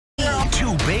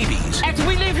after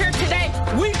we leave here today,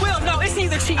 we will know. It's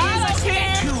either she is or she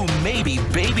ain't. Two maybe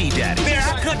baby daddies. Man,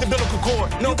 I cut the umbilical cord.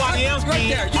 Nobody else right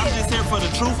did. there. I'm just here for the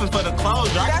truth and for the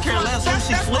closure. I can care less who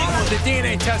she sleep with. The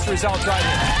DNA test results right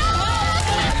here.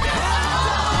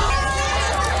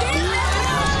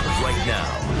 Right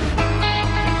now.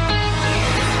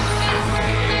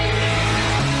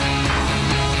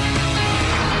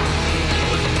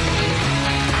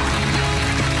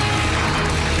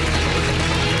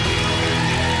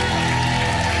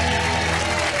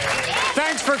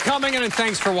 Thanks for coming in and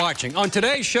thanks for watching. On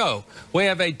today's show, we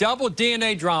have a double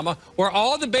DNA drama where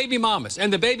all the baby mamas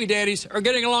and the baby daddies are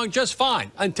getting along just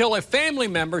fine until a family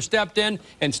member stepped in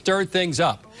and stirred things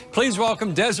up. Please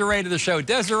welcome Desiree to the show.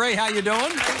 Desiree, how you doing?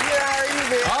 Good, how are you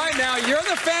doing? All right, now you're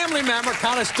the family member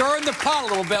kind of stirring the pot a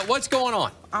little bit. What's going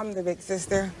on? I'm the big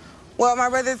sister. Well, my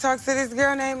brother talks to this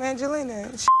girl named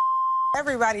Angelina.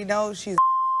 Everybody knows she's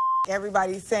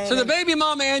everybody's saying. So the baby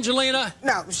mama, Angelina?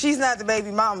 No, she's not the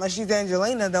baby mama. She's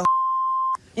Angelina, though.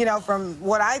 You know, from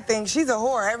what I think, she's a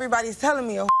whore. Everybody's telling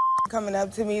me a coming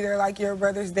up to me. They're like, your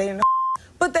brother's dating a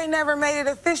but they never made it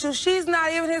official. She's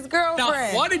not even his girlfriend.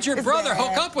 Now, why did your brother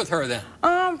hook up with her then?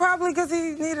 Probably because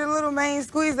he needed a little main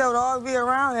squeeze, though, to always be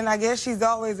around, and I guess she's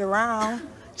always around.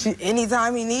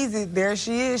 Anytime he needs it, there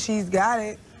she is. She's got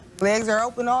it. Legs are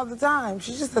open all the time.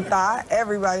 She's just a thought.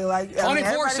 Everybody like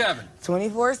 24/7.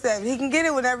 24/7. He can get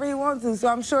it whenever he wants to, so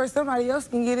I'm sure somebody else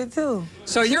can get it too.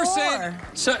 So you're saying,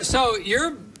 so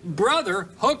your brother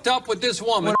hooked up with this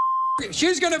woman.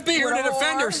 She's going to be here to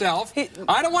defend herself.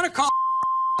 I don't want to call.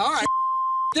 All right.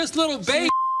 This little baby,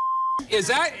 is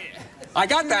that? I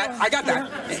got that. I got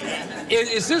that.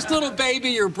 Is this little baby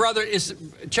your brother is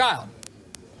child?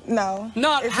 No.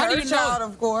 Not. It's how her do you child, know?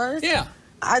 of course. Yeah.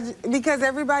 Because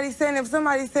everybody's saying, if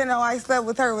somebody's saying, oh, I slept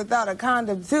with her without a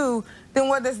condom too, then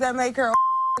what does that make her?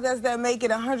 Does that make it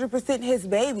 100% his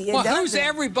baby? It well, doesn't. Who's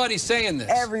everybody saying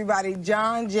this? Everybody.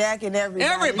 John, Jack, and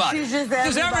everybody. Everybody. She's just everybody.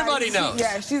 Because everybody knows.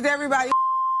 Yeah, she's everybody.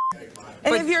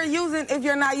 And but, if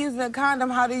you're not using a condom,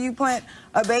 how do you plant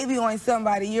a baby on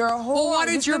somebody? You're a whore. Well, why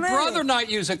did your brother not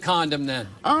use a condom then?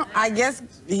 I guess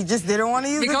he just didn't want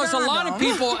to use because a condom. A lot of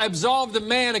people absolve the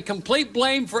man of complete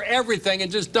blame for everything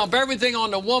and just dump everything on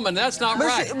the woman. That's not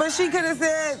right. But she could have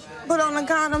said, put on a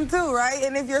condom too, right?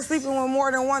 And if you're sleeping with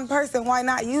more than one person, why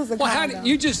not use a condom? How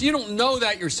you don't know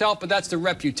that yourself, but that's the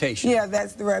reputation. Yeah,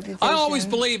 that's the reputation. I always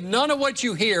believe none of what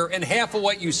you hear and half of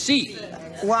what you see.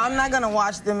 Well, I'm not going to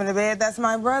watch them in the bed. That's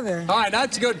my brother. All right,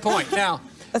 that's a good point. Now,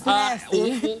 that's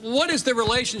nasty. What is the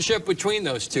relationship between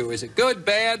those two? Is it good,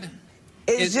 bad?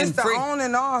 It's just the on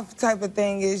and off type of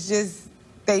thing. It's just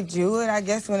they do it, I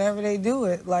guess, whenever they do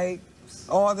it. Like,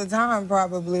 all the time,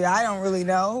 probably. I don't really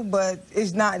know, but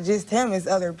it's not just him. It's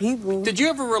other people. Did you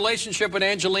have a relationship with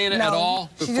Angelina at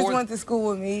all? She just went to school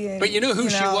with me. And, but you knew who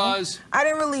she was? I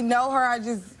didn't really know her. I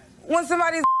just, when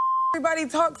somebody's everybody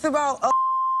talks about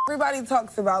everybody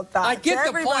talks about that. I get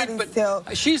the point,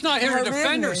 but she's not here to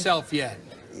defend herself yet.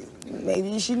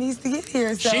 Maybe she needs to get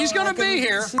here. So she's going to be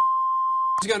here.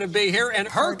 She's going to be here, and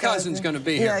her cousin's going to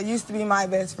be here. Yeah, it used to be my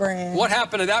best friend. What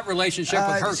happened to that relationship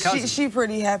with her cousin?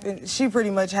 She pretty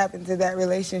much happened to that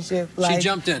relationship. She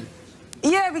jumped in.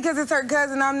 Yeah, because it's her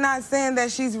cousin. I'm not saying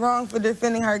that she's wrong for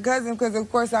defending her cousin, because of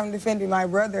course I'm defending my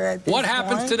brother at this What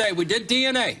happens today? We did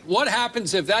DNA. What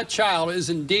happens if that child is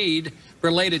indeed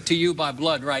related to you by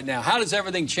blood right now? How does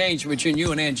everything change between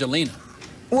you and Angelina?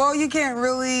 Well, you can't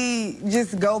really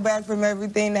just go back from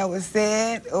everything that was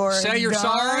said or say you're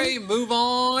sorry, move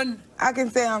on. I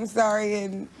can say I'm sorry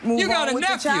and move on. You got a with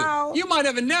nephew. The child. You might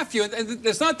have a nephew.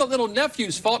 It's not the little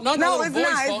nephew's fault, not the little boy's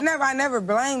fault. No, it's not. I never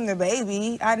blame the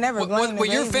baby. I never blame the baby. Will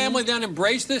your family then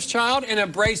embrace this child and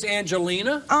embrace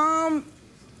Angelina?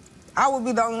 I would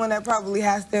be the only one that probably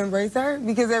has to embrace her,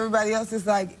 because everybody else is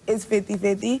like, it's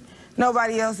 50-50.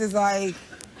 Nobody else is like,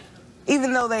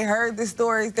 even though they heard the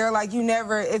stories, they're like, you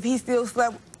never, if he still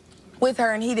slept with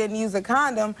her and he didn't use a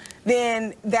condom,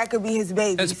 then that could be his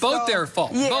baby. It's both their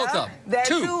fault, yeah, both of them. That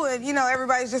too, and you know,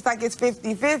 everybody's just like, it's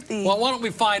 50-50. Well, why don't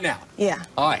we find out? Yeah.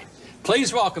 All right.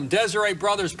 Please welcome Desiree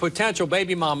Brothers' potential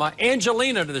baby mama,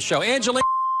 Angelina, to the show. Angelina,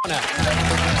 now.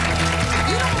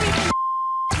 You don't even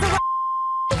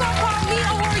you gonna call me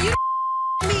or you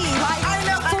me. Like, I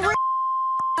know, for real.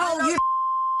 No, you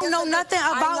don't know nothing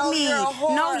about me.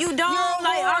 No, you don't.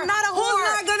 Like, I'm not a whore. Who's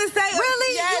not gonna say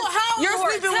really? Yes. You're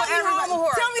sleeping with everybody.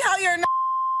 Tell me how you're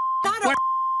not a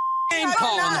name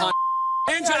calling, honey.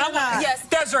 Angela, yes.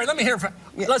 Desiree, let me hear from.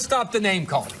 Let's stop the name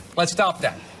calling. Let's stop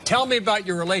that. Tell me about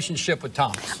your relationship with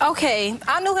Thomas. Okay,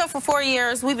 I knew him for 4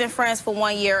 years. We've been friends for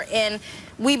 1 year, and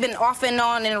we've been off and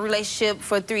on in a relationship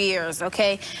for 3 years,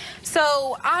 okay?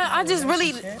 So I just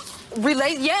really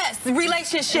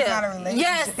relationship. It's not a relationship.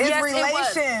 Yes, it's yes,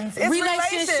 relations. It was.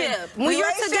 Relationship. When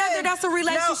you're together, that's a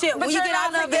relationship. No, but when you get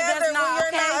out of it, that's not,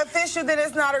 when you're not official, then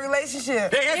it's not a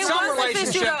relationship. They had some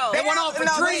relationship. They went on for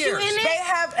 3 years. They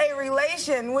have a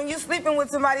relation. When you're sleeping with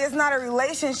somebody, it's not a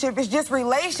relationship. It's just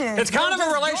relations. It's kind of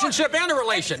a relationship and a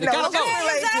relation. No, kind of both.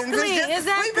 Exactly.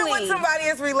 Sleeping with somebody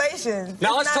is relations.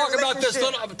 Now let's talk about this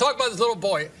little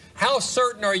boy. How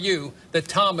certain are you that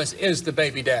Thomas is the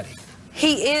baby daddy?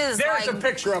 He is. There's a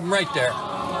picture of him right there.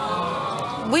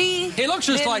 He looks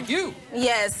just like you.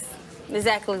 Yes,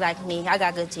 exactly like me. I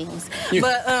got good genes.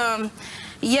 But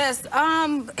yes,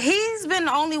 he's been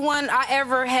the only one I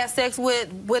ever had sex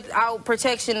with without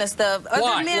protection and stuff.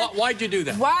 Why? Why'd you do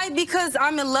that? Why? Because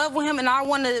I'm in love with him and I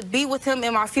want to be with him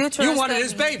in my future. You wanted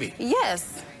his baby.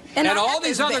 Yes. And all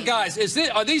these other guys,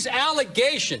 are these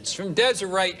allegations from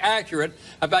Desiree accurate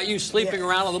about you sleeping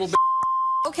around a little bit?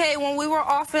 Okay, when we were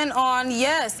off and on,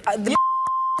 yes.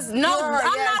 No,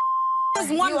 I'm not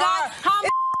one guy. How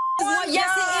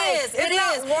yes, it is. It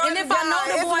is. And if I know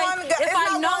the boy, if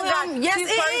I know him, yes, it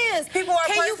is. People are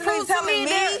Can you prove to me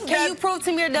that? Can you prove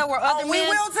to me there were other men? We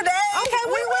will today. Okay,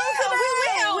 we will.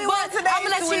 But I'm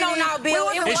gonna let you know now, Bill.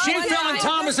 Is she filling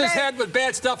Thomas's head with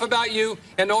bad stuff about you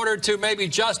in order to maybe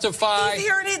justify? He's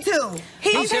hearing it too.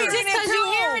 He's hearing it. Just because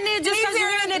you're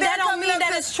hearing it, that don't mean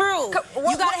that it's true.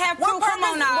 You gotta have proof. Come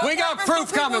on now. We got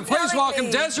proof coming. Please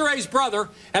welcome Desiree's brother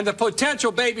and the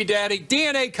potential baby daddy.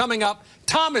 DNA coming up.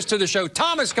 Thomas to the show.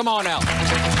 Thomas, come on out. How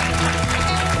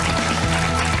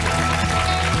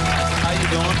you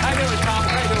doing? How you doing,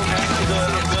 Thomas? How you doing, man?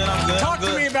 I'm good. Talk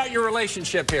to me about your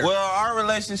relationship here. Well, our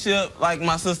relationship, like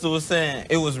my sister was saying,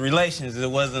 it was relations. It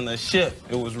wasn't a ship.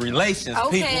 It was relations.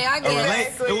 Okay, people. I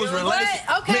get it. It was relations.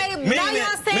 Okay, now you're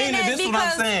saying that this is what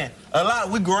I'm saying.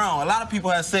 We grown. A lot of people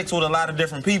have sex with a lot of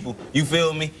different people. You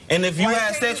feel me? And if you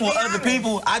have sex with other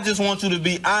people, I just want you to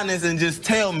be honest and just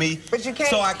tell me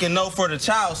so I can know for the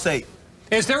child's sake.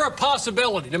 Is there a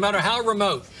possibility, no matter how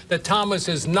remote, that Thomas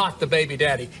is not the baby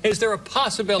daddy? Is there a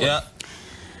possibility? Yeah.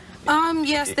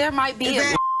 Yes, there might be.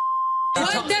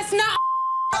 But that's not.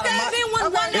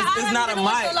 It's not a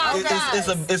might.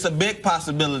 It's a big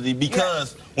possibility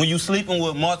because when you sleeping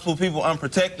with multiple people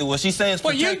unprotected, what she says.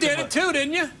 Well, you did it too,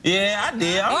 didn't you? Yeah, I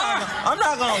did. I'm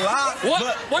not gonna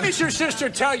lie. What did your sister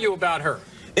tell you about her?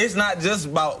 It's not just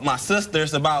about my sister.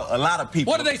 It's about a lot of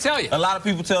people. What did they tell you? A lot of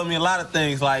people tell me a lot of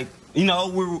things. Like, you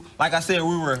know, like I said,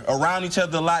 we were around each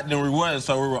other a lot than we wasn't.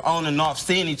 So we were on and off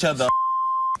seeing each other.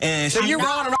 And so you were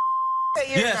on and off.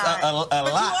 Yes, a lot.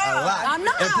 I'm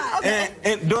not.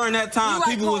 And during that time,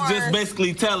 people was just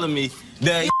basically telling me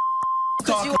that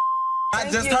I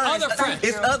just heard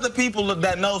it's other people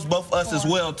that knows both us as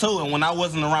well too. And when I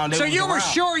wasn't around, so you were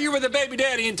sure you were the baby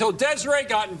daddy until Desiree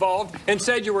got involved and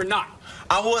said you were not.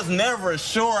 I was never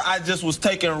sure. I just was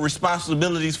taking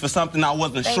responsibilities for something I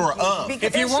wasn't sure of.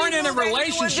 If you weren't in a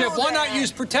relationship, why not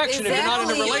use protection if you're not in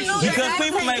a relationship? Because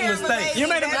people make mistakes. You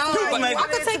made a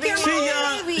mistake.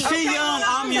 She young,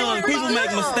 I'm young. People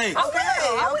make mistakes.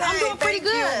 I'm doing pretty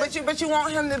good. But you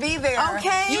want him to be there.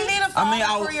 Okay. You need a phone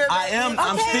for your baby.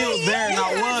 I'm still there and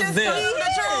I was there.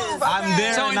 I'm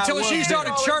there. So until she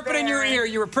started chirping in your ear,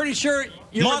 you were pretty sure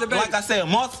you were the baby. Like I said,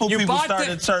 multiple people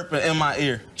started chirping in my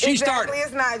ear. She started.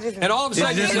 It's not just me. And all of a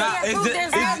sudden, it's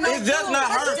just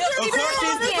not her. Of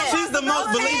course, she's the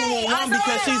most believable one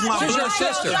because she's my your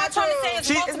sister.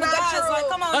 It's not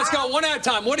true. Let's go one at a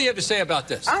time. What do you have to say about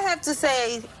this? I have to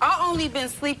say, I only been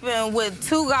sleeping with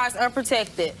 2 guys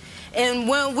unprotected. And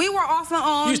when we were off and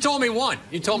on... You told me one.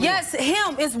 You told me yes, one.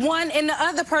 Him is one and the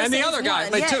other person and the other guy,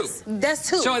 like yes, 2. That's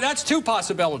 2. So that's 2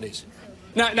 possibilities.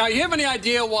 Now, you have any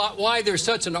idea why there's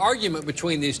such an argument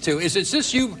between these 2? Is it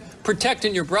just you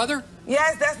protecting your brother?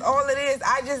 Yes, that's all it is.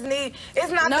 I just need.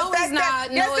 It's not no, the fact it's not.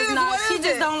 that. No, it's not. She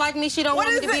just don't like me. She don't want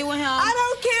me to be with him. I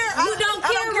don't care. You don't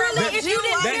care, really? If you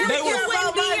didn't care, you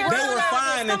wouldn't be here. They were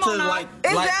fine until like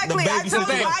the baby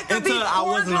situation. Until I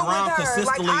wasn't around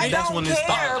consistently. That's when it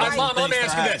started. Mom, let me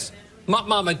ask you this.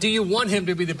 Mama, do you want him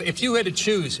to be the... If you had to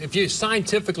choose, if you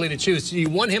scientifically to choose, do you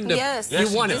want him to... Yes. You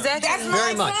want him. Exactly. That's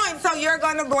very much. Point. So you're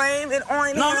going to blame it on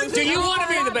him. No, do you want to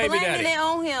be the baby daddy?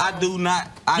 I do not.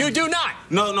 You do not?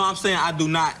 No, I'm saying I do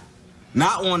not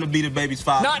want to be the baby's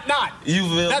father. Not. You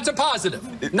will. That's a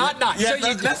positive. Not. Yeah,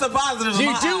 so that's a positive.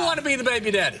 You do want to be the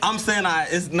baby daddy. I'm saying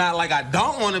it's not like I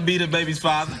don't want to be the baby's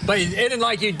father. But it isn't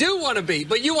like you do want to be,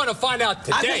 but you want to find out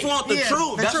today. I just want the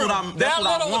truth. That's what I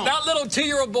want. That little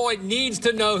 2-year-old boy needs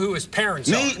to know who his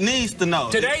parents are. Needs to know.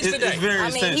 Today's the day. It's very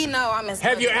essential. He know I'm his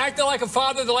Have you acted like a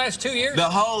father the last 2 years? The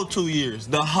whole 2 years.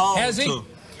 The whole Has he? 2.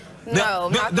 No,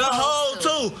 the whole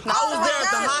too. I was there at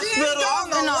the hospital.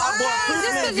 I bought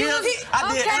Christmas gifts. I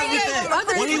did everything.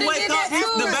 When he wake up,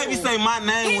 the baby say my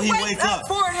name when he wake up.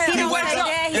 He wakes up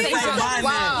and say my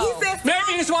name.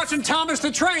 Maybe he's watching Thomas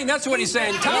the Train. That's what he's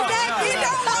saying. Thomas.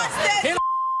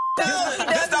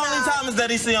 That's the only Thomas that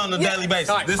he see on a daily basis.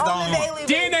 Right. This is the only one.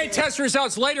 DNA test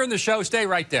results later in the show. Stay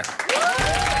right there.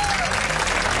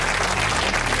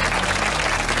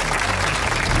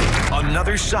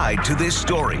 Another side to this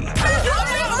story.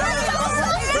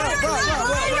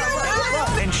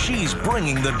 And she's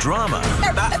bringing the drama.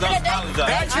 Don't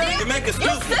apologize. You make a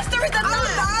stupid. Your sister is a nut.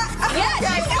 Yes,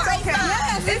 it's okay.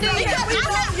 Yes, it's okay. Because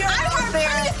I heard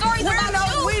plenty of stories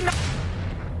about you. We know.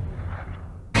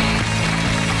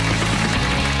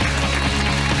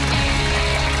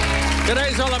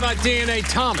 Today's all about DNA.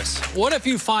 Thomas, what if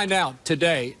you find out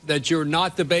today that you're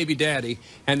not the baby daddy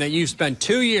and that you spent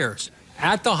 2 years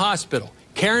at the hospital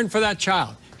caring for that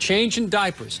child, changing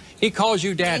diapers? He calls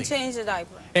you daddy. He changed the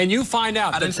diaper. And you find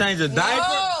out. I didn't change the diaper.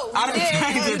 No, I didn't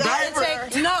change the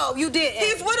diaper. No, you didn't.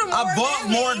 He's with him more I bought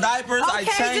more diapers. I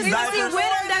changed diapers. He's with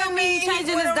him, that don't mean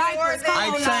changing his diapers.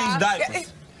 I changed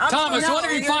diapers. Thomas, what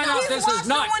if you find out this is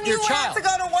not your child? He wants to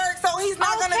go to work, so he's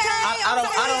not going to change. I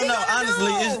don't know.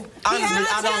 Honestly,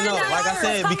 I don't know. Like I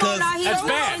said, because that's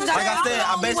bad. Like I said,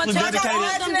 I basically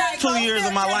dedicated 2 years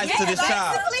of my life to this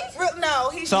child. No,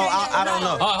 he's so I don't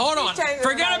know. Hold on.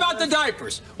 Forget about the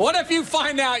diapers. What if you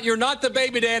find out you're not the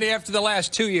baby daddy after the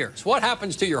last 2 years? What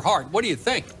happens to your heart? What do you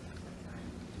think?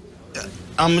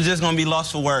 I'm just gonna be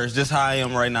lost for words, just how I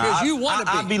am right now. Because you want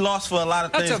to be. I'd be lost for a lot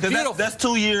of things. That's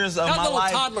 2 years of my life. That little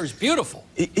toddler's beautiful.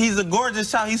 He's a gorgeous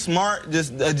child. He's smart,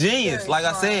 just a genius. Like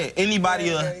I said,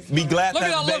 anybody will be glad to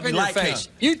have a baby like him.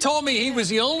 You told me he was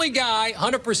the only guy,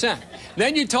 100%.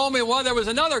 Then you told me, well, there was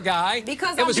another guy.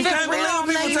 Because it was you can't believe what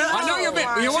people tell I know you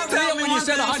weren't real when you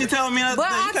said 100. She telling me another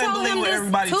thing. You can't believe what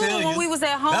everybody tells you. When we was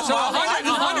at home. That's why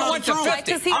 100 went to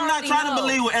 50. I'm not trying to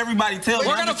believe what everybody tells you.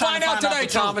 We're going to find out today,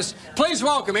 Thomas. Please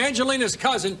welcome Angelina's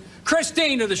cousin,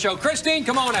 Christine, to the show. Christine,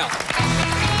 come on out.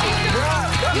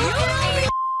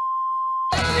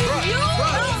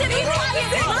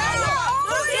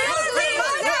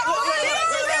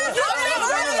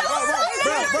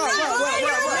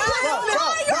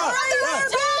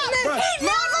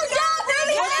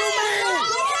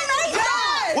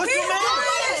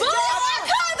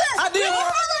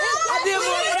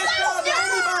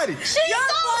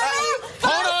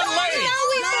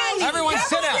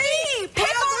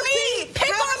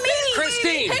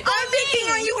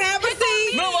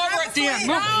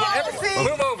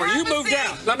 Move over. You move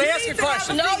down. Let me ask you a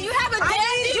question. No, you have a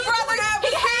daddy brother. He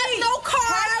has no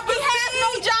car. He has no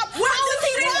job. How is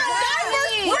he wearing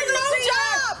diapers with no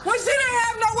job? When she didn't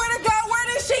have nowhere to go, where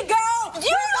did she go? She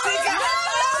came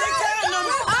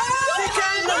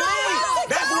to me.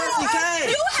 That's where she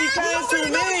came. She came to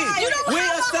me. We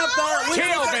accept her.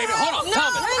 Chill, baby. Hold on,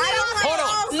 Thomas. Hold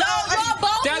on.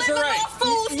 Desiree.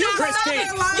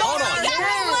 Christine. Hold on.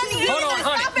 Hold on,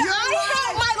 honey.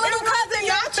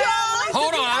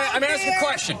 Hold on, I'm asking a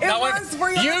question. Now,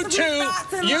 you two,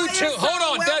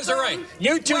 hold on, Desiree.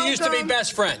 You two used to be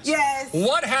best friends. Yes.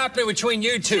 What happened between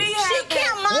you two? She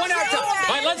can't mind her own business.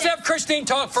 All right, let's have Christine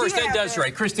talk first, then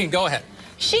Desiree. Christine, go ahead.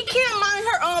 She can't mind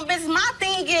her own business. My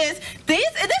thing is, this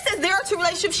is their two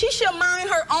relationship. She should mind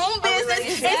her own business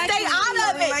and stay out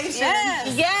of it.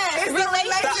 Yes,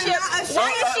 relationship.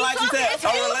 Why is she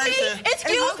talking?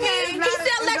 Excuse me. He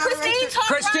said let Christine talk.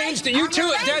 Christine, you two,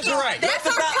 Desiree. That's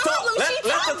her problem. She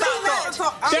talks too much.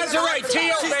 Desiree,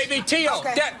 Tio, baby, Tio.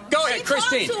 Go ahead,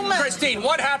 Christine. Christine,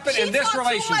 what happened in this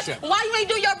relationship? Why you ain't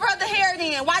do your brother hair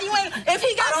then? Why you ain't, if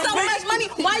he got so much money,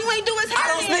 why you ain't do his hair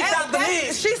then? I don't speak Dr.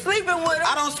 Liz. She's sleeping with him.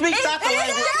 I don't speak Dr. Liz.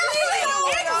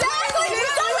 Exactly.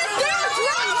 So it's their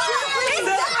drama.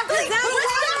 Exactly.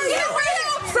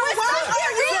 So why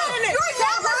are you doing it? You're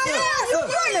never there.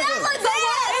 You're never there.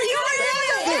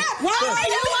 Why are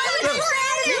you doing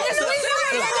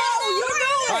it?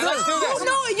 All right, let's do this.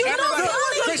 Everybody,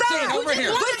 Christine, over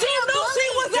here. But you knew she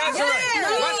was out there.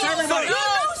 Let's everybody. You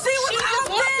knew she was out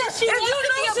there. She wanted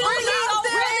to be a bully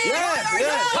already.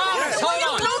 Thomas, hold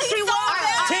on.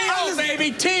 Tio, baby,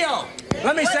 Tio.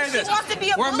 Let me say this.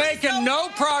 We're making no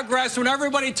progress when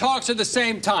everybody talks at the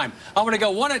same time. I'm going to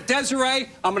go one at Desiree.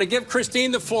 I'm going to give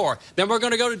Christine the floor. Then we're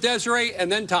going to go to Desiree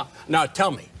and then Tom. Now,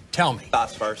 tell me.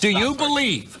 Thoughts first. Do you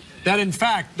believe that, in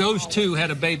fact, those two had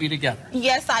a baby together?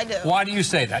 Yes, I do. Why do you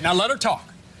say that? Now, let her talk.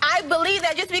 I believe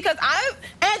that just because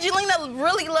Angelina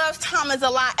really loves Thomas a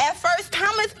lot. At first,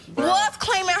 Thomas was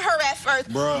claiming her at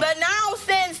first. But now,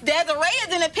 since Desiree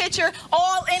is in the picture,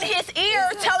 all in his ear,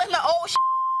 telling him, oh,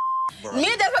 Me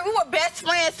and Desiree, we were best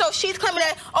friends, so she's claiming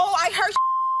that, oh, I heard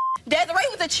Desiree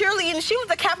was a cheerleader, and she was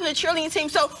the captain of the cheerleading team,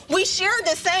 so we shared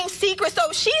the same secret.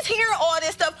 So she's hearing all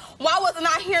this stuff. Why wasn't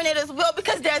I hearing it as well?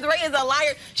 Because Desiree is a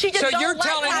liar. She just so you're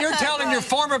telling your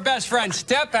former best friend,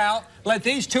 step out, let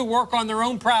these two work on their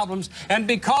own problems, and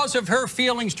because of her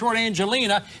feelings toward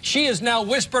Angelina, she is now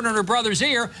whispering in her brother's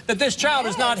ear that this child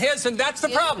is not his, and that's the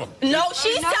problem. No,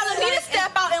 she's telling me to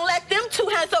step out and let them two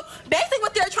handle. So basically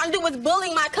what they're trying to do is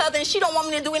bullying my cousin. She don't want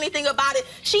me to do anything about it.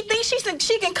 She thinks she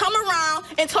can come around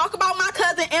and talk about my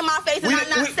cousin in my face, and I'm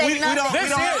not saying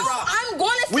nothing. I'm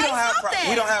going to say something.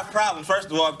 We don't have problems, first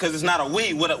of all, because it's not a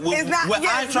we. What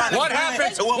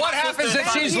happens if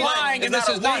she's lying and this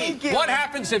is not? What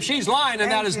happens if she's lying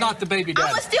and that is not the baby daddy?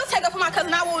 I will still take up for my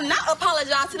cousin. I will not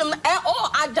apologize to them at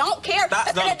all. I don't care.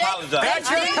 Don't apologize.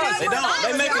 That's your cousin.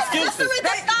 They make excuses.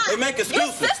 They make excuses.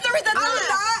 Your sister is a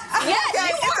thot. Yes,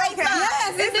 you are a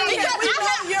thot. Yes,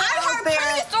 I heard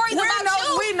pretty stories about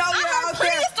you. We know you're out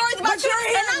there. But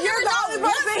you're the only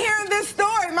person hearing this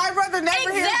story. My brother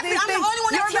never hears these things. I'm the only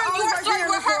one that's hearing your story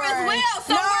with her as well.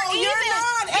 So we're even. You're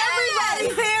not.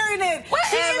 Everybody's hearing it.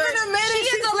 She even admitted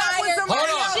she's slept with somebody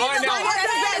else.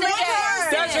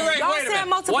 Desiree, wait a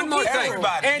minute. One more thing.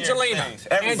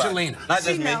 Angelina, not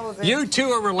just me. You two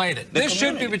are related. This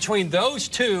should be between those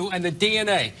two and the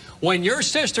DNA. When your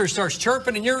sister starts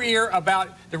chirping in your ear about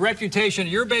the reputation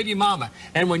of your baby mama,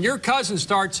 and when your cousin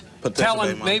starts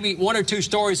telling maybe one or two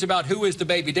stories about who is the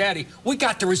baby daddy, we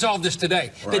got to resolve this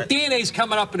today. Right. The DNA's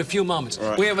coming up in a few moments.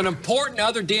 Right. We have an important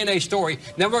other DNA story.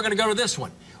 Then we're going to go to this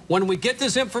one. When we get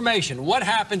this information, what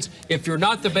happens if you're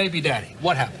not the baby daddy?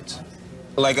 What happens?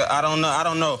 Like, I don't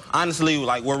know. Honestly,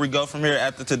 like, where we go from here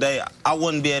after today, I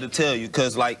wouldn't be able to tell you,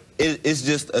 because, like, it's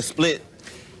just a split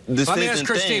decision. Let me ask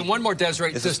Christine one more,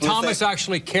 Desiree. Does Thomas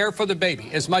actually care for the baby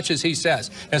as much as he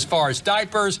says? As far as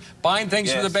diapers, buying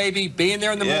things for the baby, being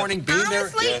there in the morning, being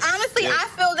honestly, I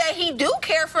feel that he do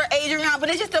care for Adrian, but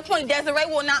it's just the point Desiree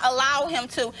will not allow him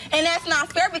to. And that's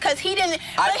not fair, because he didn't.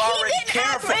 I already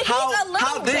care for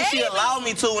how did she allow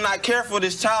me to when I care for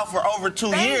this child for over 2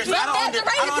 years? I don't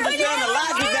understand the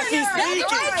logic that she's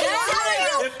speaking.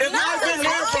 If I've been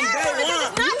there from day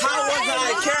one, how was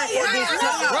I caring for this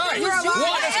child? Right.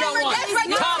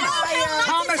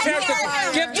 Thomas has to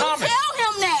give Thomas.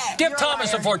 Give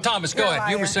Thomas the floor. Thomas, go ahead.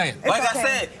 You were saying. Like I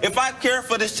said, if I cared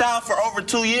for this child for over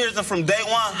 2 years, and from day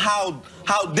one, how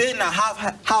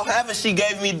haven't she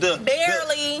gave me the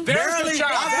barely. I've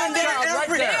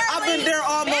been there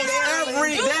almost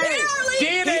every day.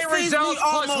 DNA results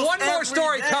plus one more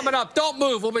story coming up. Don't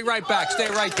move. We'll be right back. Stay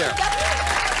right there.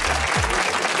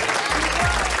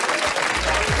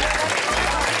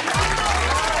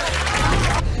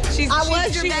 I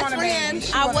was your best friend.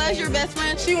 I was your best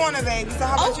friend. She want a baby, so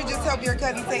how about you just help your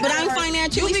cousin take But I'm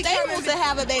financially stable to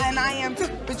have a baby. And I am too.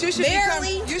 But you should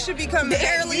become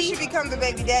the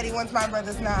baby daddy once my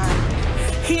brother's not.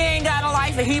 He ain't got a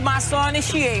life, and he my son, and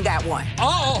she ain't got one.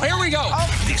 Oh, here we go.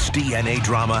 This DNA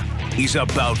drama is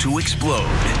about to explode.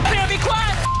 Better be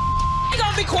quiet. You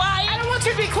gonna be quiet? I don't want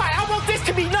you to be quiet. I want this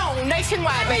to be known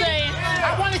nationwide, baby.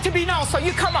 I want it to be known, so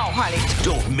you come on, honey.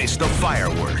 Don't miss the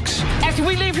fireworks. After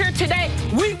we leave here today,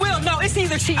 we will know. It's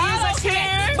either she is or she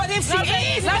ain't. But if she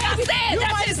is, like I said,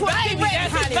 that's his baby.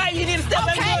 That's his baby. You need to step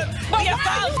in.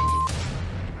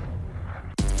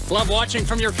 Love watching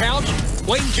from your couch?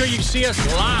 Wait until you see us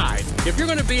live. If you're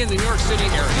going to be in the New York City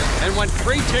area and want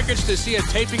free tickets to see a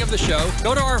taping of the show,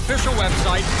 go to our official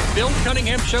website,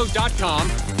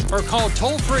 BillCunninghamShow.com, or call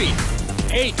toll-free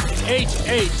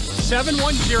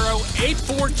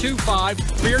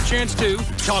 888-710-8425 for your chance to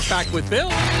talk back with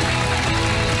Bill.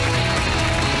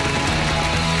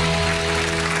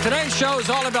 Today's show is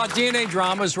all about DNA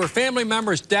dramas where family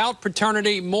members doubt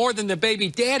paternity more than the baby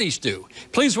daddies do.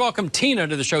 Please welcome Tina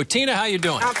to the show. Tina, how you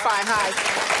doing? I'm fine. Hi.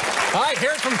 All right,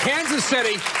 here from Kansas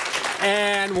City.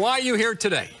 And why are you here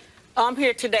today? I'm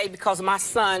here today because my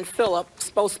son, Philip, is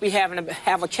supposed to be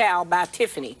have a child by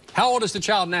Tiffany. How old is the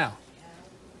child now?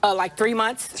 Like 3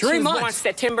 months. 3 months? Born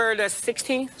September the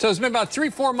 16th. So it's been about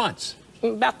 3-4 months.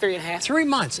 About 3.5. 3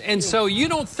 months. And so you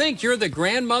don't think you're the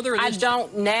grandmother of this? I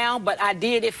don't now, but I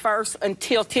did at first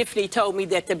until Tiffany told me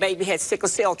that the baby had sickle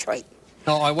cell trait.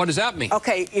 Oh, what does that mean?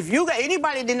 Okay, if you got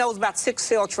anybody that knows about sickle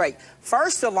cell trait,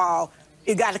 first of all,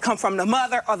 it got to come from the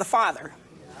mother or the father.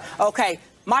 Okay,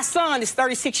 my son is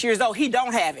 36 years old. He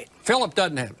don't have it. Philip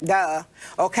doesn't have it. Duh.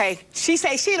 Okay, she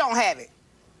say she don't have it.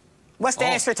 What's the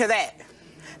answer to that?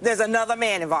 There's another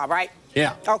man involved, right?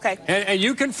 Yeah. Okay. And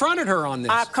you confronted her on this.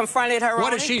 I confronted her on it.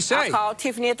 What did she say? I called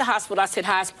Tiffany at the hospital. I said,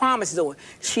 how's Promise doing?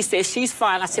 She said, she's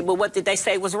fine. I said, well, what did they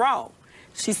say was wrong?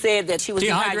 She said that she was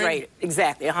dehydrated.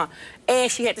 Exactly,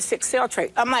 And she had the sickle cell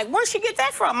trait. I'm like, where'd she get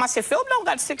that from? I said, Philip don't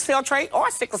got the sickle cell trait or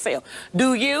sickle cell.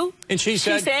 Do you? And she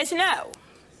said? She says no.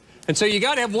 And so you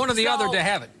got to have one or the other to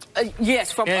have it.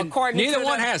 Yes, according to neither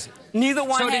one has it. Neither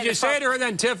one has it. So did you say to her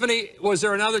then, Tiffany, was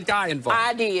there another guy involved?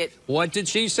 I did. What did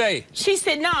she say? She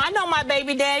said, no, I know my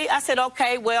baby daddy. I said,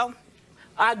 okay, well,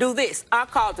 I'll do this. I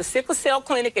called the sickle cell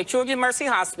clinic at Children's Mercy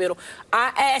Hospital.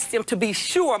 I asked him to be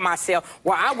sure of myself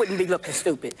where I wouldn't be looking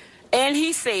stupid. And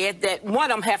he said that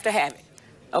one of them have to have it.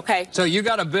 Okay? So you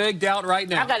got a big doubt right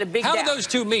now. I got a big doubt. How did those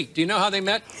two meet? Do you know how they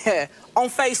met? On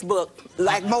Facebook.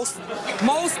 Like most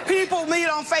people meet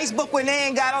on Facebook when they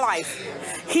ain't got a life.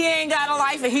 He ain't got a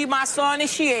life, and he my son, and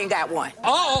she ain't got one.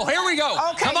 Oh, here we go.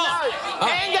 Okay, come on.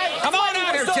 Come on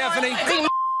out here, Tiffany.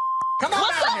 Come on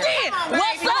What's up, then?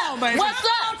 What's up? What's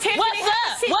up? What's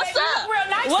up? What's up?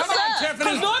 What's up?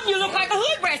 Tiffany. Because you look like a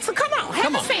hood rat, so come on.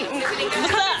 Have a seat.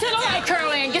 What's up? To the light,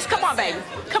 Curly, and just come on, baby.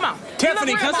 Come on.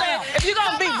 Tiffany, come on. If you're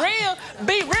going to be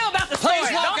real about the story.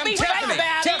 Please welcome Don't be Tiffany. fake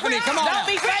about it. Tiffany, come on. Don't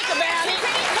be fake about it.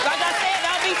 Like I said,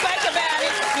 don't be fake about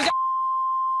it.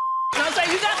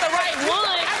 You got the right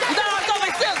one. You got to be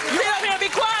still. You up here and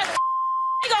be quiet.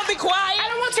 You going to be quiet. I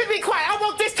don't want you to be quiet. I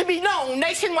want this to be known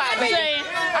nationwide, baby.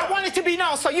 I want it to be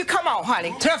known, so you come on,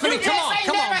 honey. Tiffany, come on,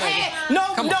 baby.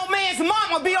 No man's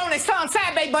mama be on his son's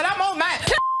side, baby, but I'm on mine.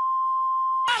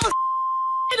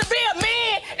 To be a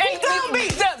man and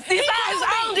decide his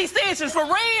own decisions for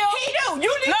real. He do.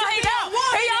 You need to be that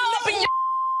woman. He all up in your.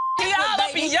 He all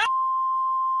up in your.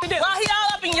 Why he all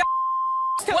up in your?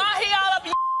 Why he all up in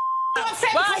your?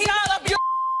 Why he all up in your?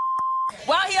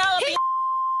 Why he all up in your?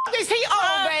 Is he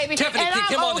old, baby? Tiffany, and kick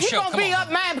him on the show. He gonna be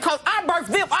up mine because I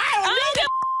birthed Bill. I don't need to.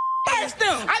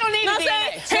 I don't need to be a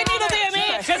man. He need to be a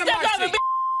man. Instead of be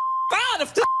father.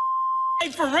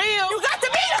 For real. You got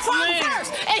to be the father first.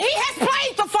 And he has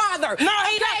played the father. No,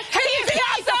 he don't. He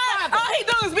outside. All he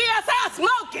do is be outside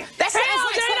smoking. That's he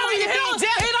don't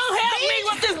help me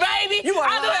with this baby. I do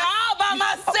it all by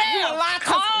myself.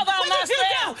 All by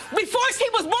myself. Before she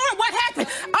was born, what happened?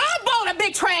 I bought a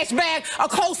big trash bag of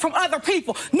clothes from other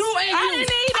people. New and used. I didn't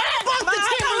need that. I bought the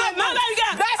my baby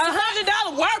got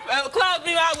 $100 worth of clothes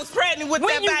when I was pregnant with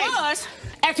that baby. When you was,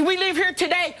 after we leave here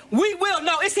today, we will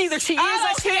know. It's either she is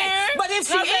or she ain't. But if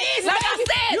she is, like I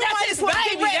said, that's his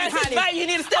baby. That's his baby. You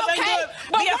need to step in good.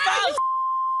 Be a father.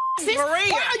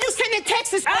 Why are you sending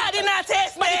texts? I did not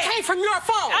text, but it came from your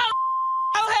phone. I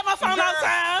don't have my phone all the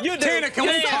time. You do. Tina, can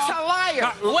we talk? That's a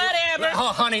liar. Whatever.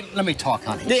 Oh, honey, let me talk,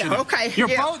 honey. Yeah, okay.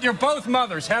 You're both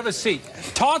mothers. Have a seat.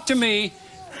 Talk to me.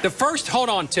 Hold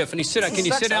on, Tiffany. Sit down. Can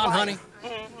you sit down, honey?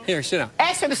 Here, sit down.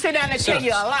 Ask her to sit down and tell you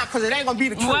a lot, because it ain't going to be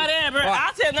the truth. Whatever.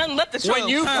 I'll tell nothing but the truth. When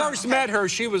you first met her,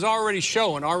 she was already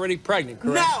pregnant,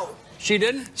 correct? No. She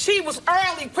didn't? She was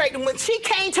early pregnant. When she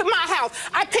came to my house,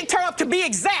 I picked her up, to be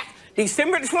exact,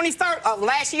 December the 23rd of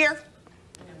last year.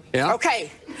 Yeah.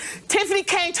 Okay. Tiffany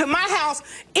came to my house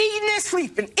eating and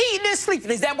sleeping, eating and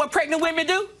sleeping. Is that what pregnant women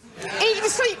do? Eat and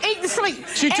sleep, eat and sleep.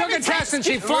 She took a test and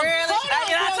she flunked. Really?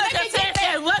 I took a test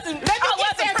and wasn't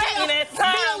pregnant at the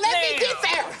time. Let me get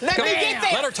there. Let me get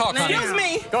there. Let her talk, honey. Excuse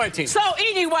me. Go ahead, Tina. So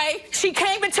anyway, she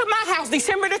came into my house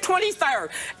December the 23rd.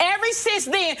 Ever since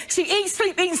then, she eats,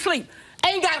 sleep, eat, and sleep.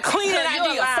 Ain't got a clean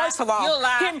idea, first of all.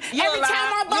 Every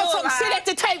time I bought something, sit at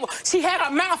the table, she had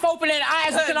her mouth open and her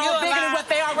eyes looking all bigger than what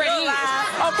they already is.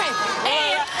 Okay.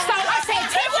 And so I said,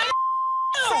 Tiffany,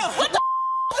 what the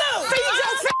feed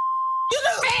yourself.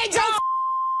 Feed yourself.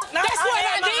 That's what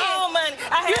I did.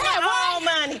 I had my own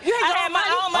money. I had my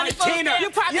own money. Tina. You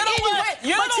know what?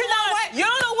 You're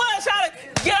the one trying to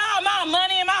get all my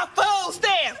money and my food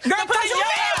stamps. Girl, because you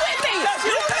live with me.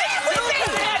 You live with me.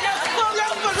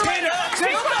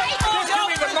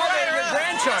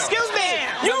 Excuse me.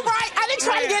 You're right. I didn't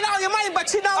try to get all your money,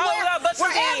 but you know what?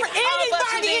 Wherever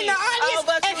anybody in the audience,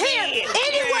 and here,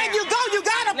 anywhere you go, you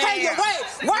gotta pay your way.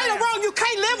 Right or wrong, you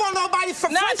can't live on nobody for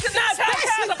free. I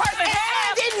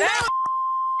didn't know.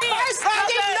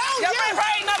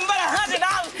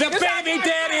 The baby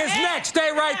daddy is next.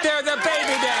 Stay right there. The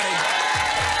baby daddy.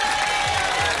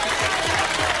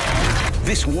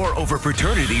 This war over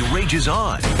paternity rages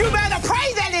on. You better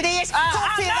pray that it is.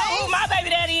 I know who my baby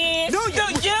daddy is. Do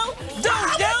you?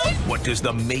 What does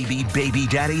the maybe baby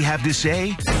daddy have to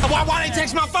say? Why they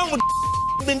text my phone? What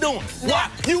been doing? Why?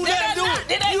 You let him do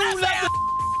it. You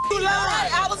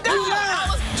lied. I was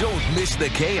gone. Don't miss the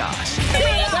chaos.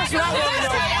 That's what I want to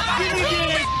know.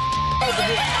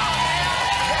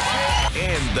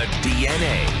 And the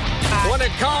DNA. When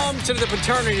it comes to the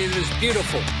paternity of this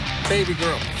beautiful baby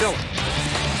girl, Philip,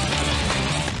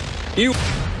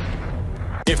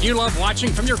 If you love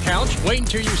watching from your couch, wait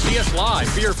until you see us live.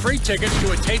 For your free tickets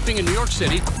to a taping in New York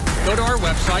City, go to our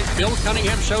website,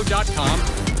 BillCunninghamShow.com,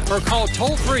 or call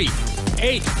toll-free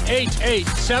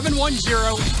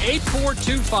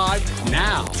 888-710-8425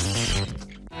 now.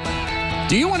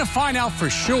 Do you want to find out for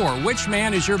sure which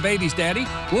man is your baby's daddy?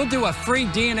 We'll do a free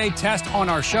DNA test on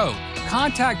our show.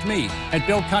 Contact me at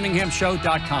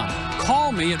BillCunninghamShow.com.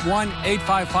 Call me at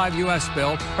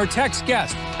 1-855-US-BILL or text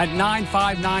guest at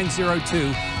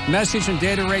 95902. Message and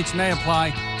data rates may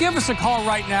apply. Give us a call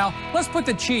right now. Let's put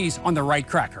the cheese on the right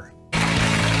cracker.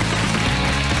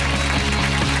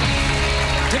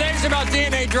 Today's about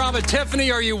DNA drama.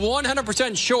 Tiffany, are you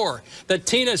 100% sure that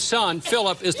Tina's son,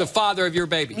 Philip, is the father of your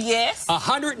baby? Yes.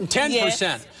 110%. Yes.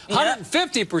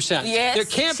 150%. Yes. There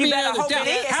can't be another doubt.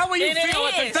 How will you feel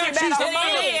if, in fact, she's the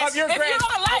mother of your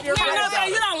granddaughter?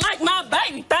 You don't like my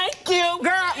baby. Thank you.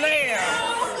 Girl,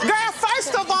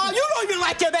 first of all, you don't even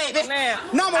like your baby.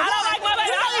 Number one. I don't like my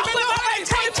baby. I don't even know how to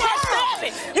take care of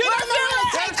it. You don't feel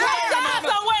like take care of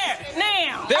somewhere.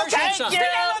 Now. There's your son. See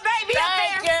that little baby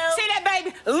up there? See that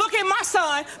baby? Look at my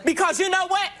son, because you know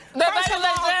what? The baby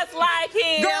looks just like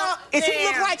him. Girl, if he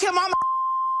look like him, I'm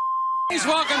He's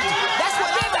welcome. That's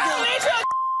what I'm gonna do.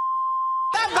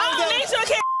 I don't need you.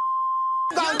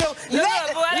 Gonna do.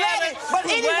 Let it. But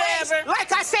anyways, like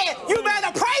I said, you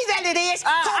better pray that it is.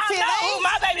 I know who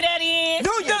my baby daddy is.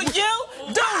 Do you? I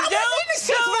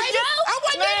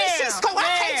wasn't in the Cisco. I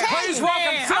can't tell you. Please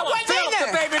welcome Philip,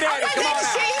 the baby daddy. Come on out.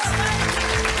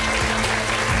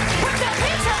 Put the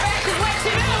picture back is what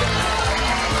you do.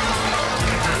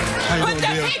 Put the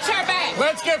picture back.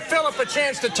 Let's give Philip a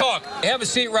chance to talk. Have a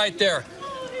seat right there.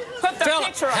 Put the Philip,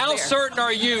 picture up how there. certain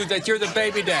are you that you're the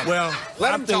baby daddy? Well,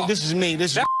 Let I him think talk. this is me.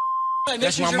 That's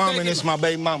my mama and this is my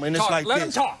baby mama. And it's like Let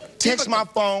this. him talk. Text my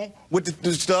phone with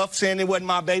the stuff saying it wasn't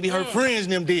my baby. Her friends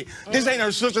and them did. This ain't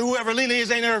her sister. Whoever Lena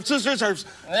is ain't her sister. It's her.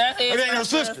 It ain't her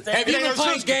sister. Have you been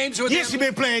playing games with Yes, she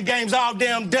been playing games all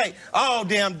damn day. All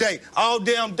damn day. All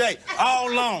damn day.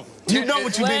 All long. You know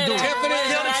what you been doing. Tiffany,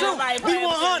 tell the truth. Be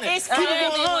 100. Keep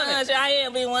it 100. I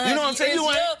am be 100. You know what I'm saying? You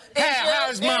ain't. How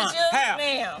is mine? How?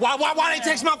 Why they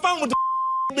text my phone with the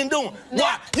been doing?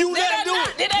 Why? You let them do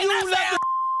it. You let them.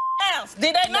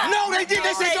 Did they not? No, they did.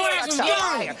 They said your ass was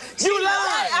gone. You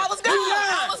lied. I was gone.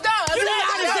 I was gone. You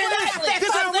understand this?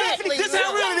 This how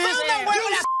real it is.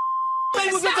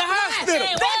 You was at the hospital.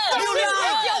 You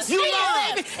lied. You lied. You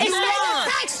lied. You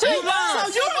lied. So you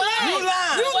lied. You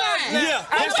lied. Yeah.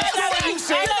 That's the story you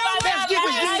said. Let's get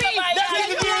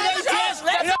the DNA test.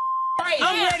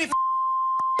 I'm ready for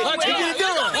Let's get it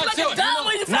done. Let's do it.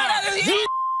 You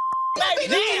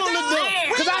don't look dumb.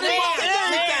 Because I didn't bought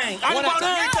everything. I done bought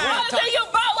everything. What did you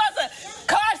bought was a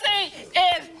car seat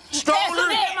and stroller.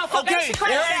 Okay,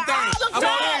 everything. I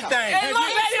bought everything. And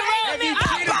my baby ran me.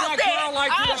 I bought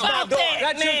that. That's your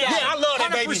dad. Yeah, I love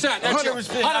that baby. 100%.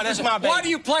 100%. That's my baby. Why do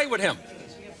you play with him?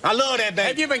 I love that baby.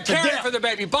 Have you been caring for the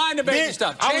baby, buying the baby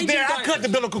stuff? I was there. I cut the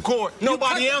umbilical cord.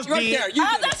 Nobody else did. I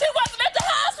thought she wasn't at the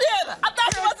hospital. I thought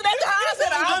she wasn't at the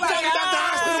hospital. I'm talking about the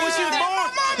hospital when she was born.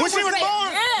 When she was born.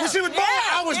 When she was born,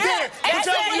 I was there. And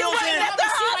said you wasn't at the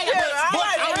hospital. But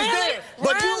I was there.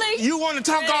 But you want to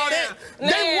talk all that?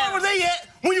 Where were they at?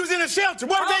 When you was in the shelter,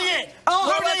 where were they at?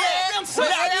 Where were they at?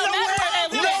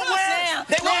 Nowhere.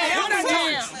 They weren't helping you.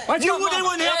 They weren't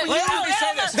helping you.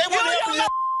 They weren't helping you.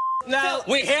 No.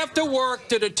 We have to work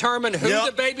to determine who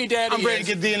the baby daddy is. I'm ready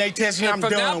to get DNA testing. I'm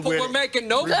done with it. We're making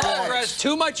no progress.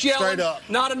 Too much yelling.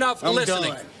 Not enough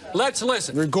listening. Let's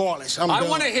listen. Regardless, I'm done. I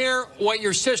want to hear what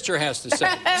your sister has to say.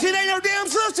 She ain't no damn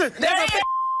sister. That's her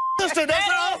sister. That's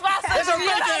her. That's her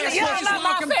fake ass sister.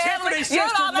 Welcome Tiffany's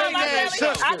sister. Fake ass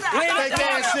sister. Fake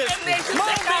ass sister.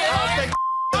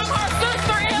 I'm her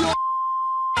sister.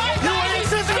 You ain't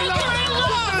sister-in-law.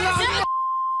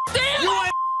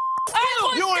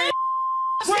 You ain't.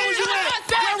 Where was you at?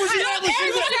 Where was you at?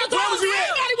 Where was you at? Where was you at?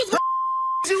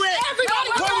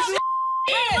 Where was you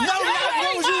at? No,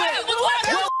 where was you at?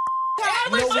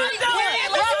 Everybody doing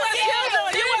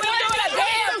it. You wasn't doing a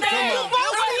damn thing.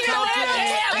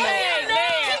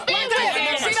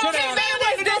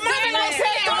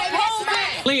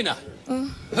 Lena,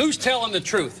 who's telling the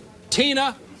truth?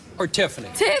 Tina or Tiffany?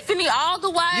 Tiffany, all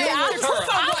the way. I'm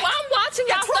watching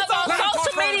y'all stuff on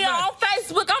social media, on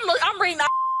Facebook. I'm reading.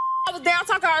 I was down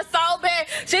talking to her so bad.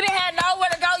 She didn't have nowhere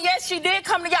to go. Yes, she did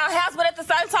come to y'all house, but at the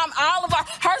same time, all of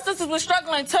her sisters were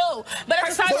struggling too. But at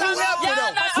the same time, y'all helped her,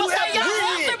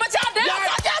 but y'all didn't.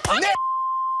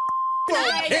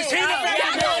 Is Tina back?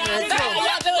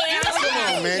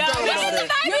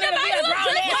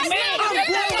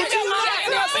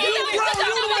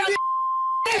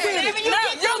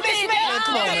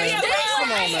 Come on, man. Come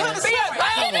on, man.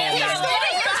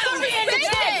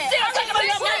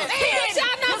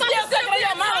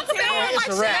 It's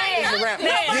a wrap. It's a wrap.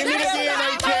 Give me the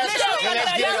DNA test and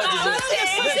let's get it over with.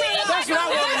 That's what I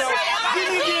want to know.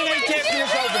 Give me the DNA test and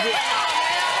it's over with.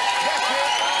 That's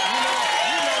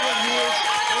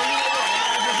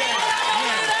it.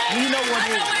 You know what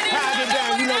it is. Hide it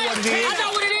down. You know what it is. I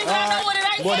know what it is. I know what it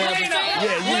ain't. Whatever.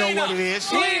 Yeah, you know what it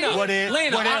is. Lena,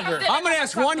 whatever. I'm going to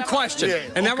ask one question,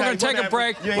 and then we're going to take a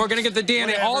break. We're going to get the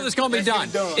DNA. All of this is going to be done.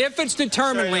 If it's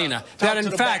determined, Lena, that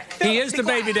in fact he is the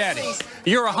baby daddy,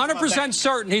 you're 100%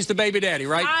 certain he's the baby daddy,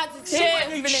 right?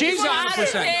 She's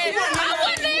 100%.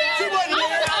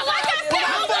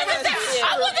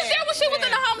 I wasn't there when she was in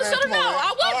the hospital. No,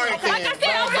 I wasn't. Like I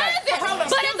said, I wasn't.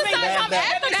 But at the same time, after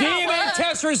that, DNA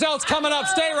test results coming up.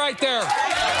 Stay right there.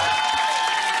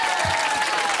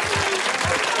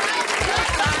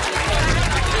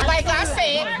 Like I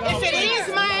said, if it is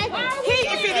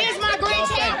my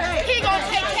grandchild, he gonna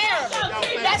take care of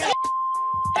it. That's it.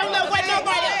 Don't know what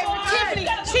nobody else. Tiffany,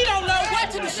 she don't know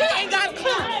what to do. She ain't got a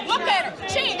clue. Look at her.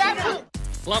 She ain't got a clue.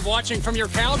 Love watching from your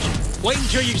couch? Wait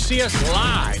until you see us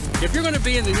live. If you're going to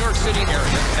be in the New York City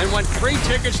area and want free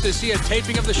tickets to see a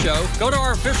taping of the show, go to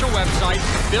our official website,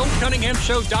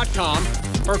 BillCunninghamShow.com,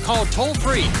 or call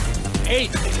toll-free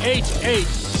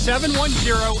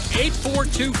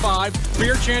 888-710-8425 for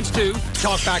your chance to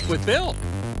talk back with Bill.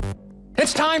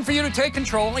 It's time for you to take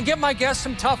control and give my guests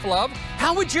some tough love.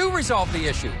 How would you resolve the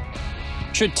issue?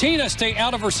 Should Tina stay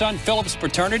out of her son Philip's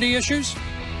paternity issues?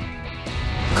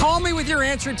 Call me with your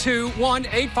answer to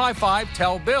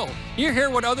 1-855-TELL-BILL. You hear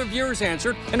what other viewers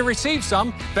answered and receive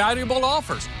some valuable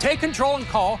offers. Take control and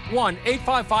call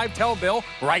 1-855-TELL-BILL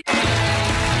right now.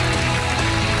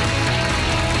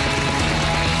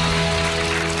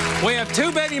 We have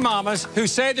two baby mamas who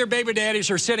say their baby daddies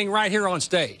are sitting right here on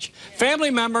stage.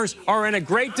 Family members are in a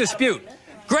great dispute.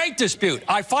 Great dispute.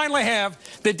 I finally have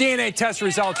the DNA test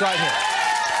results right here.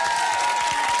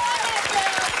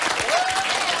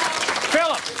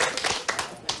 Philip,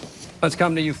 let's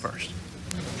come to you first.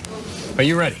 Are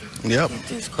you ready? Yep. A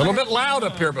little bit loud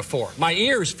up here before. My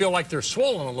ears feel like they're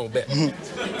swollen a little bit.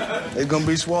 It's going to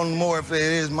be swollen more if it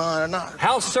is mine or not.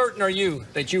 How certain are you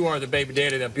that you are the baby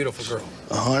daddy of that beautiful girl?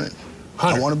 100.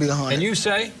 I want to be 100. And you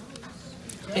say?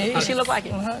 She look like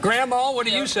it. Grandma, what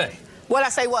do you say? What I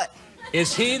say what?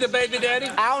 Is he the baby daddy?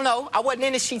 I don't know. I wasn't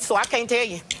in the sheet, so I can't tell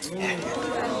you.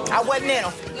 I wasn't in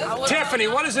them. Tiffany,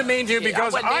 what does it mean to you?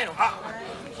 Because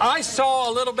I saw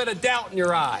a little bit of doubt in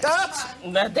your eyes.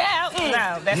 The doubt?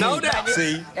 No. That's no doubt.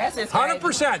 See? That's his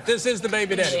 100%. This is the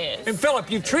baby daddy. Yes. And Philip,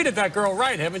 you've treated that girl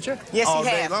right, haven't you? Yes, All he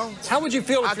day has. long. How would you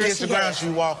feel if I kiss the ground she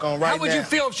walk on right now. How would you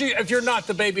feel if you're not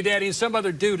the baby daddy and some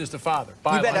other dude is the father?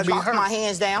 You better lock my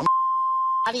hands down.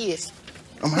 It is.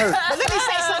 I'm hurt. But let me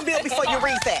say something, Bill, before you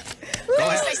read that.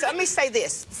 Let me say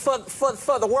this for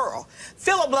the world.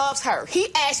 Philip loves her. He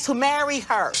asked to marry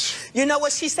her. You know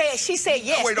what she said? She said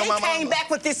yes. They came back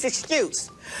with this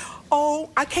excuse. Oh,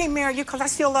 I can't marry you because I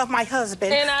still love my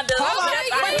husband. And I do.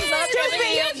 Excuse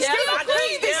me.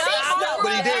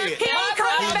 But he did. He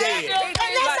did.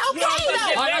 And that's okay,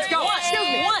 though. All right, let's go. Excuse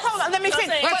me. Hold on, let me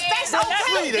finish. But that's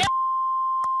okay.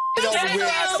 I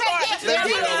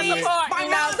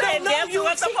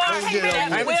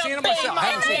haven't seen him myself. I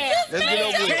haven't seen him. Let's get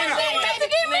over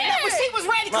it. She was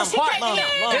ready because she came in.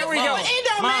 Here we go. It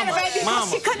don't matter, baby,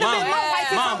 because she couldn't have been my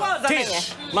wife if I was a man.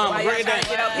 Mama, break it down.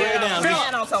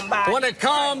 Philip, when it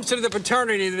comes to the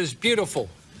paternity of this beautiful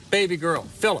baby girl,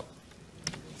 Philip,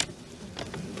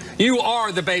 you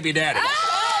are the baby daddy.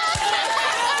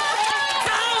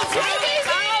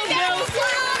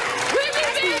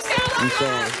 I'm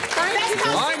sorry.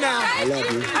 Right now. I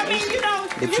love you. I mean, you know,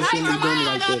 But you shouldn't be doing me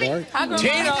like that, all right?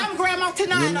 Tina. I'm grandma to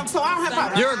 9, so I don't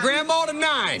have a... You're a grandma to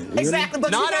 9. Exactly,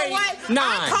 but Not you know 8, what? 9.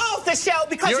 I called the show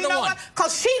because You're you the know one. what?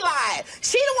 Because she lied.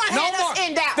 She the one had us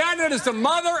in doubt. That is the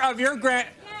mother of your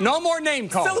No more name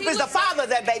calls. Philip is the father of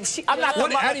that baby. I'm not the How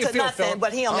do mother you to feel, nothing, Philip?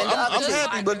 but him and the other I'm two.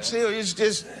 happy, but still, it's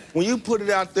just when you put it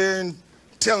out there and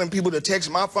telling people to text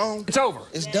my phone, It's over.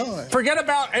 it's done. Forget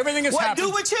about everything that's What, happened.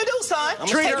 do what you do, son.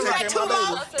 Treat Take her that right. too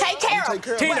long. Take care of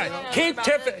her. Tina,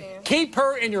 keep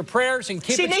her in your prayers and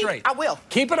keep it straight. I will.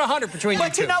 Keep it 100 between you two.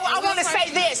 But you know what? I want to say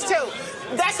this, too.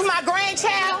 That's my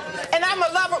grandchild, and I'm a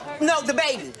lover. No, the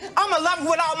baby. I'm a lover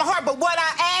with all my heart, but what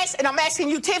I ask, and I'm asking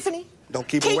you, Tiffany. Don't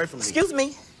keep away from me. Excuse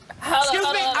me.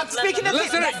 Excuse me. I'm speaking of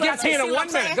Listen, give Tina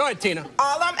 1 minute. Go ahead, Tina.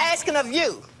 All I'm asking of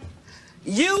you,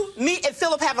 me and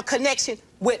Philip have a connection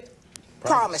with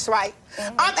Promise, right?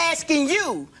 I'm asking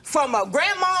you from a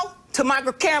grandma to my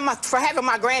camera for having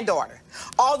my granddaughter.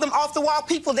 All them off-the-wall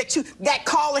people that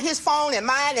calling his phone and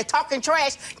mine and talking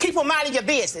trash, keep them out of your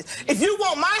business. If you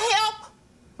want my help,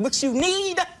 which you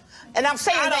need, and I'm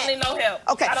saying that. I don't need no help.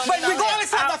 Okay, but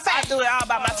regardless of the fact. I do it all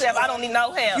by myself. I don't need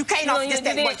no help. You can't off this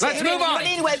that much. Let's move on.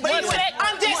 But anyway,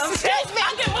 I'm just, excuse me.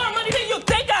 I get more money than you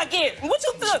think I get. What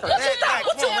you think? What you thought?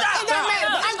 What you thought? It don't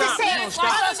matter, but I'm just saying.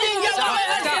 Stop,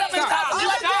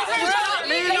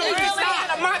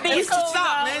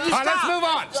 man. All right, let's move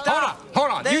on.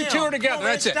 Hold on. You two are together.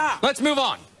 That's it. Let's move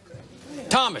on.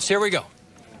 Thomas, here we go.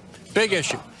 Big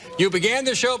issue. You began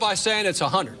the show by saying it's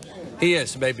 100. He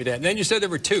is the baby dad. And then you said there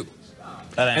were 2.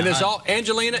 And this all,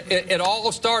 Angelina, it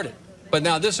all started. But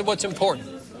now this is what's important.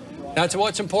 That's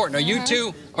what's important. Now, you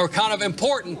two are kind of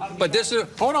important, but this is,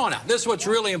 hold on now. This is what's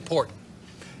really important.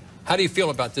 How do you feel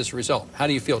about this result? How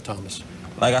do you feel, Thomas?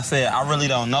 Like I said, I really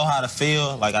don't know how to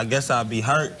feel. Like, I guess I'd be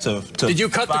hurt to Did you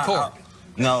cut the cord?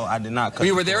 No, I did not cut the cord.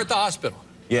 You were there at the hospital?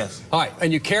 Yes. All right,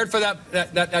 and you cared for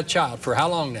that child for how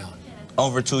long now?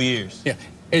 Over 2 years. Yeah.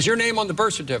 Is your name on the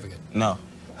birth certificate? No.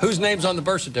 Whose name's on the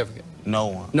birth certificate? No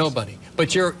one. Nobody.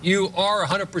 But you are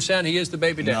 100% he is the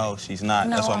baby dad? No, she's not.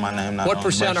 No, that's why my name not What on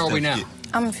percent the birth are we now? certificate.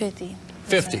 I'm 50.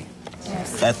 50.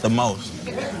 Yes. At the most.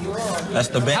 That's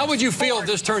the best. How would you feel if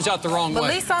this turns out the wrong But way?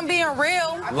 at least I'm being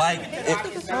real. Like,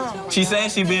 she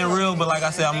says she being real, but like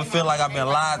I said, I'm gonna feel like I've been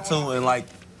lied to, and like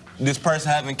this person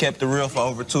haven't kept it real for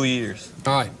over 2 years.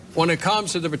 All right. When it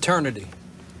comes to the paternity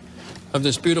of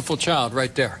this beautiful child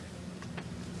right there,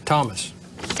 Thomas,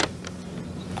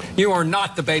 you are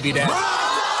not the baby dad.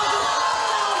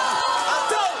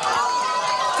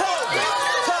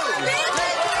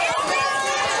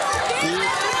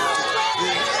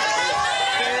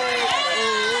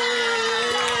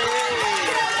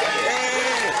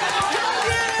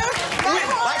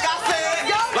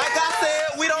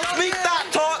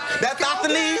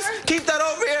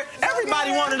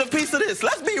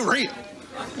 Let's be real.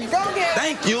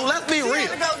 Thank you. Let's be real.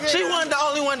 She wasn't the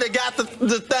only one that got the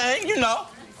thing, you know.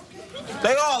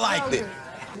 They all liked it.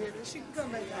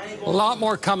 A lot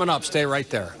more coming up. Stay right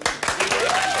there.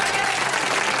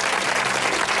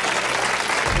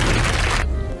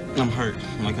 I'm hurt.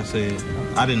 Like I said,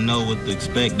 I didn't know what to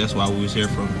expect. That's why we was here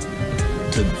for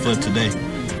today.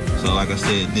 So like I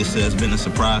said, this has been a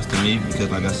surprise to me because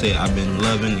like I said, I've been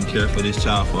loving and caring for this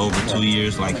child for over 2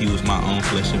 years like he was my own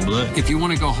flesh and blood. If you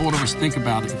want to go hold of us, think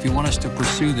about it. If you want us to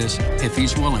pursue this, if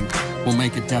he's willing, we'll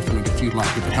make it definite if you'd like.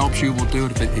 If it helps you, we'll do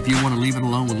it. If you want to leave it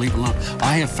alone, we'll leave it alone.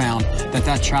 I have found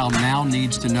that child now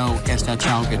needs to know as that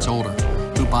child gets older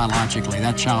who biologically,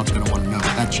 that child's going to want to know.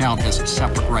 That child has a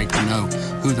separate right to know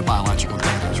who the biological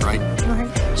dad is, right?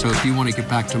 Right. So if you want to get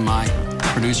back to my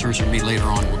producers and me later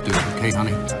on, we'll do it. Okay,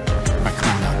 honey? Right, come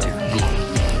on out there.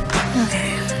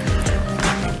 Okay.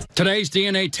 Today's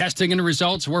DNA testing and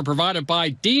results were provided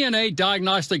by DNA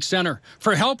Diagnostic Center.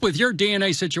 For help with your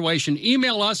DNA situation,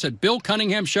 email us at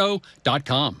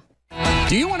BillCunninghamShow.com.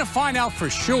 Do you want to find out for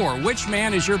sure which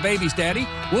man is your baby's daddy?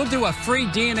 We'll do a free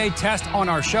DNA test on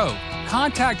our show.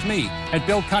 Contact me at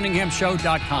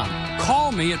BillCunninghamShow.com.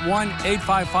 Call me at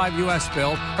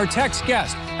 1-855-US-BILL or text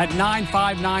guest at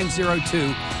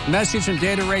 95902. Message and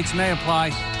data rates may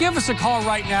apply. Give us a call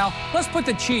right now. Let's put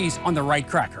the cheese on the right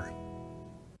cracker.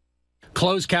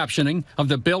 Closed captioning of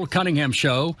The Bill Cunningham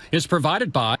Show is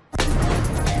provided by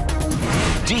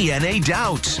DNA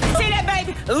Doubts. See that,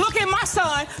 baby? Look at my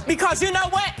son, because you know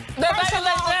what? The baby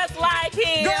looks just like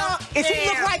him. Girl, if he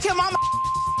look like him, I'm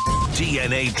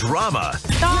DNA Drama.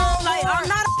 No, like, I'm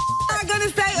not gonna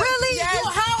say really. Yes. You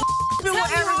how been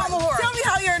with everybody. Tell me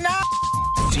how you're not.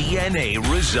 DNA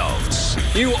Results.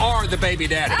 You are the baby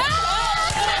daddy.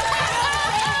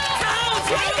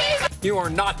 You are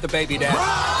not the baby daddy.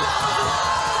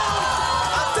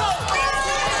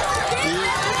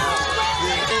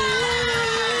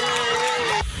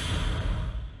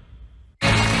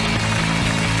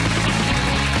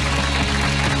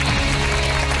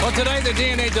 Well, today the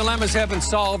DNA dilemmas have been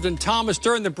solved, and Thomas,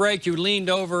 during the break, you leaned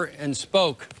over and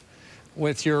spoke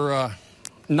with your,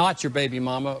 not your baby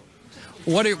mama.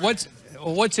 What's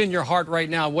in your heart right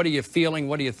now? What are you feeling?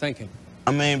 What are you thinking?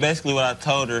 I mean, basically what I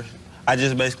told her, I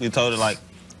just basically told her, like,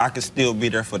 I could still be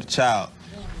there for the child.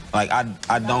 Like, I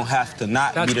don't have to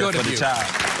not be there for the child.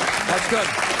 That's good.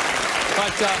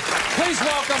 But please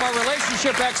welcome our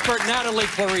relationship expert, Natalie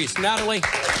Clarice. Natalie,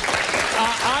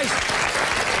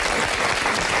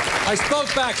 I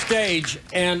spoke backstage,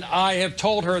 and I have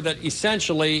told her that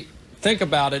essentially, think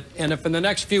about it, and if in the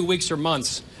next few weeks or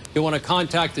months you want to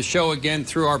contact the show again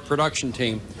through our production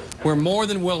team, we're more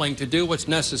than willing to do what's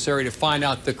necessary to find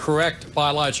out the correct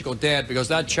biological dad, because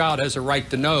that child has a right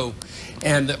to know.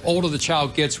 And the older the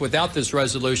child gets without this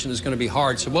resolution is going to be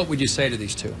hard. So what would you say to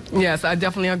these two? Yes, I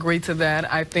definitely agree to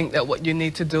that. I think that what you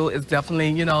need to do is definitely,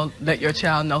 you know, let your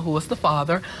child know who is the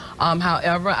father.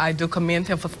 However, I do commend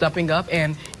him for stepping up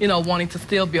and, you know, wanting to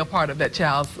still be a part of that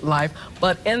child's life.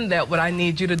 But in that, what I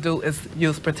need you to do is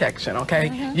use protection,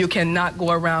 okay? You cannot go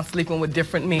around sleeping with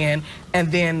different men,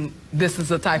 and then this is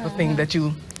the type of thing that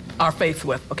you are faced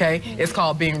with, okay? It's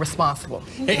called being responsible.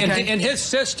 Okay? And his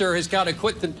sister has got to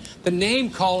quit. The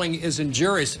name calling is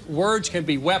injurious. Words can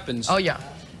be weapons. Oh, yeah.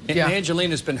 And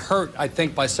Angelina's been hurt, I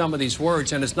think, by some of these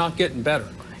words, and it's not getting better.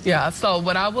 Yeah, so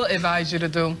what I will advise you to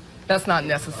do, that's not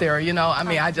necessary, you know? I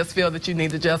mean, I just feel that you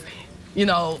need to just, you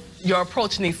know, your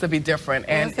approach needs to be different.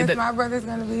 And since my brother's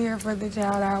going to be here for the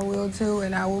child, I will too,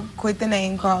 and I will quit the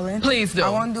name calling. Please do. I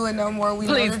won't do it no more.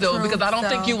 Please do, because I don't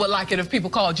think you would like it if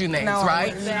people called you names,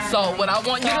 right? So what I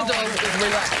want you to do is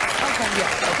relax. Okay.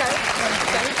 Yeah, okay?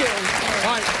 Thank you.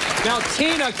 All right. Now,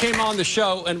 Tina came on the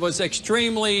show and was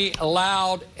extremely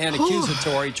loud and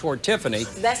accusatory toward Tiffany.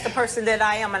 That's the person that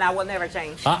I am, and I will never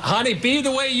change. Honey, be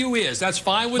the way you is. That's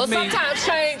fine with me. Sometimes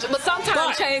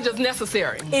change is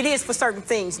necessary. It is for certain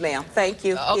things, ma'am. Thank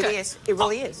you. Okay. It is. It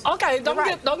really is. Okay,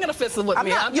 don't get offensive with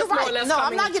me. You're right. No,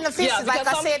 I'm not getting offensive. Like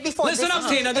I said before. Listen up,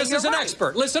 Tina. This is an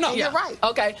expert. Listen up. You're right.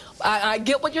 Okay, I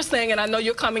get what you're saying, and I know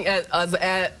you're coming at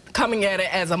it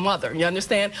as a mother, you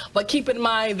understand? But keep in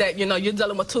mind that, you know, you're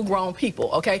dealing with two grown people,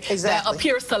 okay? Exactly. That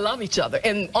appears to love each other.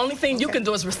 And only thing you can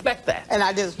do is respect that. And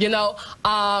I do. You know,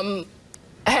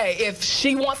 hey, if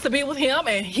she wants to be with him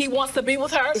and he wants to be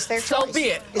with her, it's their so choice. be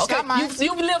it. It's okay? not mine.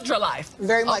 You've lived your life.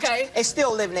 Very much. Okay? And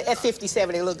still living it. At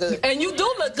 57, they look good. And you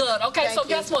do look good, okay? Thank so you.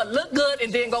 guess what? Look good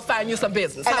and then go find you some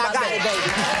business. And How I about got it, that? baby.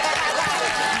 And I got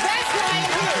it. That's why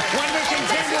I'm here. When we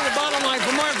continue the bottom line,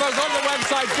 for more info, go to the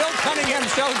website,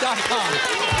 BillCunninghamShow.com.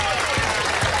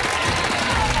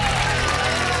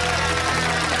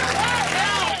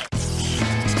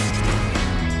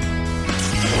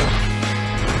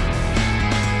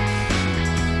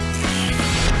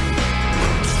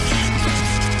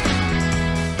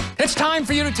 It's time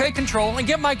for you to take control and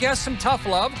give my guests some tough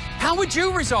love. How would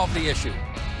you resolve the issue?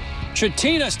 Should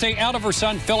Tina stay out of her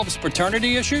son Philip's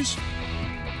paternity issues?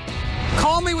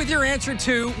 Call me with your answer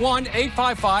to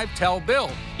 1-855-TELL-BILL.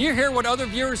 You hear what other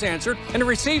viewers answered and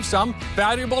receive some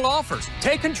valuable offers.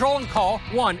 Take control and call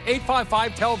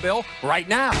 1-855-TELL-BILL right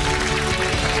now.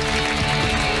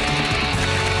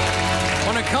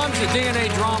 When it comes to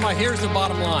DNA drama, here's the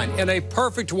bottom line. In a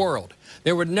perfect world,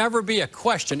 there would never be a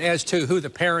question as to who the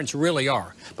parents really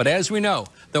are. But as we know,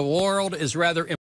 the world is rather